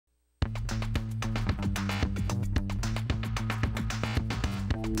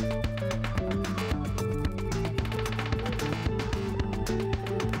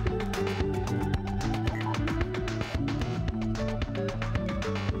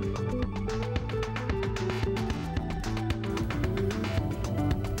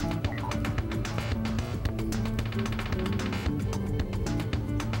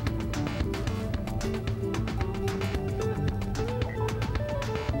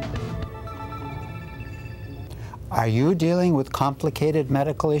Are you dealing with complicated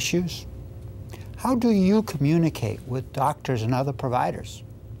medical issues? How do you communicate with doctors and other providers?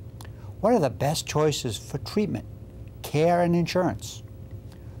 What are the best choices for treatment, care, and insurance?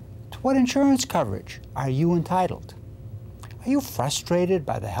 To what insurance coverage are you entitled? Are you frustrated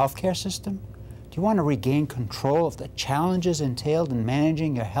by the healthcare system? Do you want to regain control of the challenges entailed in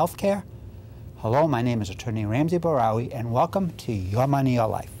managing your healthcare? Hello, my name is Attorney Ramsey Borawi, and welcome to Your Money, Your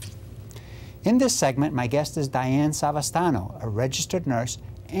Life. In this segment, my guest is Diane Savastano, a registered nurse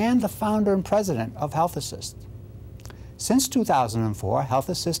and the founder and president of Health Assist. Since 2004, Health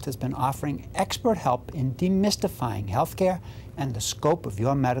Assist has been offering expert help in demystifying healthcare and the scope of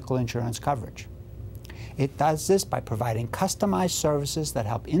your medical insurance coverage. It does this by providing customized services that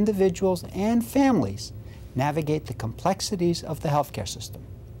help individuals and families navigate the complexities of the healthcare system.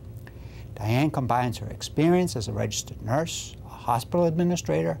 Diane combines her experience as a registered nurse, a hospital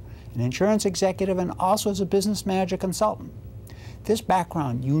administrator, an insurance executive, and also as a business manager consultant. This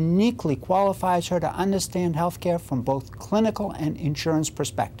background uniquely qualifies her to understand healthcare from both clinical and insurance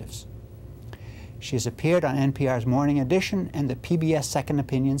perspectives. She has appeared on NPR's Morning Edition and the PBS Second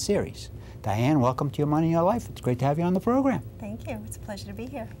Opinion series. Diane, welcome to Your Money, Your Life. It's great to have you on the program. Thank you. It's a pleasure to be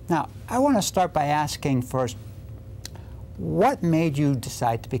here. Now, I want to start by asking first, what made you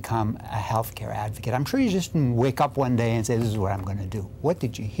decide to become a healthcare advocate? I'm sure you just didn't wake up one day and say, this is what I'm going to do. What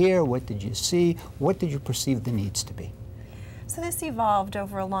did you hear? What did you see? What did you perceive the needs to be? So this evolved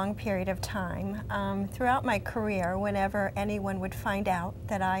over a long period of time. Throughout my career, whenever anyone would find out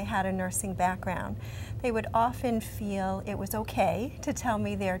that I had a nursing background, they would often feel it was okay to tell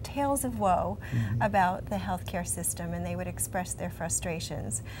me their tales of woe about the healthcare system, and they would express their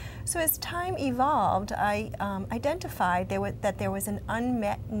frustrations. So as time evolved, I identified that there was an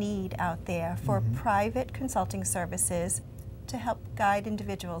unmet need out there for private consulting services to help guide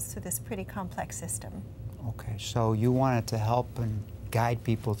individuals through this pretty complex system. Okay, so you wanted to help and guide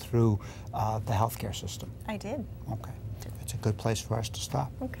people through the healthcare system. I did. Okay, it's a good place for us to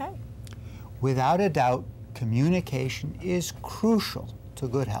stop. Okay. Without a doubt, communication is crucial to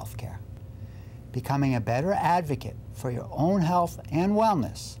good healthcare. Becoming a better advocate for your own health and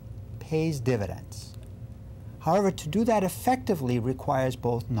wellness pays dividends. However, to do that effectively requires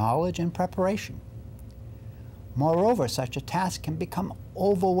both knowledge and preparation. Moreover, such a task can become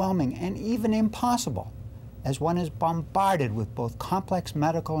overwhelming and even impossible, as one is bombarded with both complex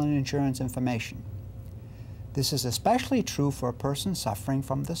medical and insurance information. This is especially true for a person suffering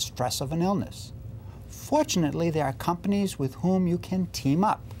from the stress of an illness. Fortunately, there are companies with whom you can team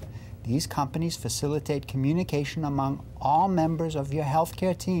up. These companies facilitate communication among all members of your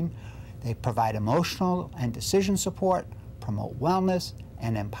healthcare team. They provide emotional and decision support, promote wellness,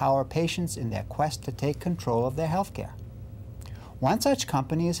 and empower patients in their quest to take control of their healthcare. One such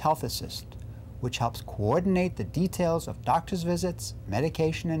company is Health Assist, which helps coordinate the details of doctor's visits,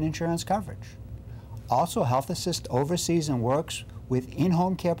 medication, and insurance coverage. Also, Health Assist oversees and works with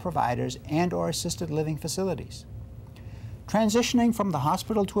in-home care providers and/or assisted living facilities. Transitioning from the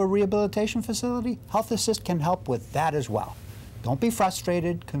hospital to a rehabilitation facility, Health Assist can help with that as well. Don't be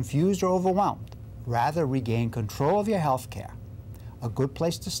frustrated, confused, or overwhelmed. Rather, regain control of your health care. A good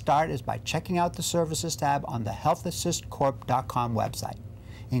place to start is by checking out the Services tab on the healthassistcorp.com website.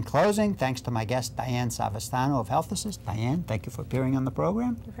 In closing, thanks to my guest, Diane Savastano of Health Assist. Diane, thank you for appearing on the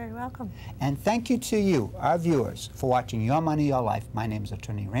program. You're very welcome. And thank you to you, our viewers, for watching Your Money, Your Life. My name is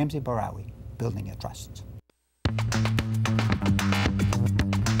Attorney Ramsey Borawi, building your trust.